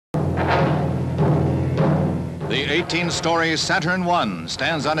The 18-story Saturn I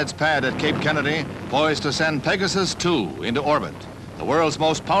stands on its pad at Cape Kennedy, poised to send Pegasus II into orbit. The world's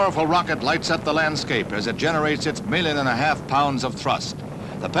most powerful rocket lights up the landscape as it generates its 1.5 million pounds of thrust.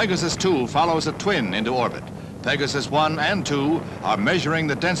 The Pegasus II follows a twin into orbit. Pegasus I and II are measuring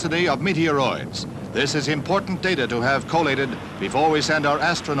the density of meteoroids. This is important data to have collated before we send our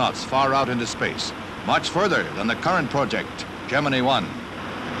astronauts far out into space, much further than the current project, Gemini 1.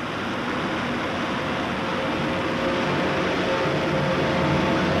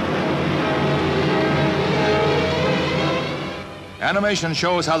 Animation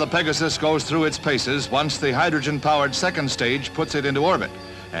shows how the Pegasus goes through its paces once the hydrogen-powered second stage puts it into orbit,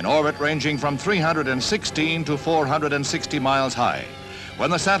 an orbit ranging from 316 to 460 miles high. When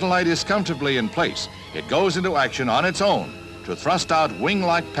the satellite is comfortably in place, it goes into action on its own to thrust out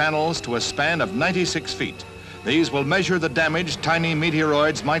wing-like panels to a span of 96 feet. These will measure the damage tiny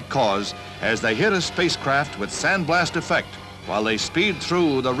meteoroids might cause as they hit a spacecraft with sandblast effect while they speed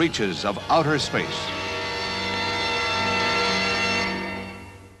through the reaches of outer space.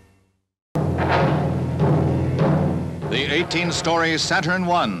 The 18-story Saturn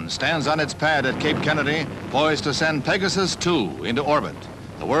I stands on its pad at Cape Kennedy, poised to send Pegasus II into orbit.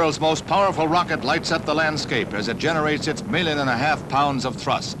 The world's most powerful rocket lights up the landscape as it generates its 1.5 million pounds of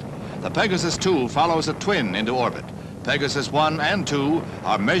thrust. The Pegasus II follows a twin into orbit. Pegasus I and II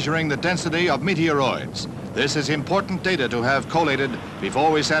are measuring the density of meteoroids. This is important data to have collated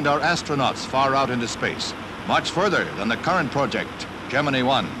before we send our astronauts far out into space, much further than the current project, Gemini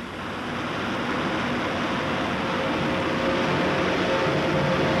 1.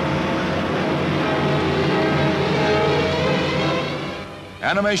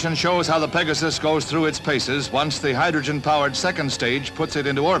 Animation shows how the Pegasus goes through its paces once the hydrogen-powered second stage puts it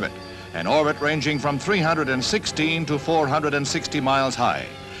into orbit, an orbit ranging from 316 to 460 miles high.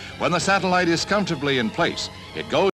 When the satellite is comfortably in place, it goes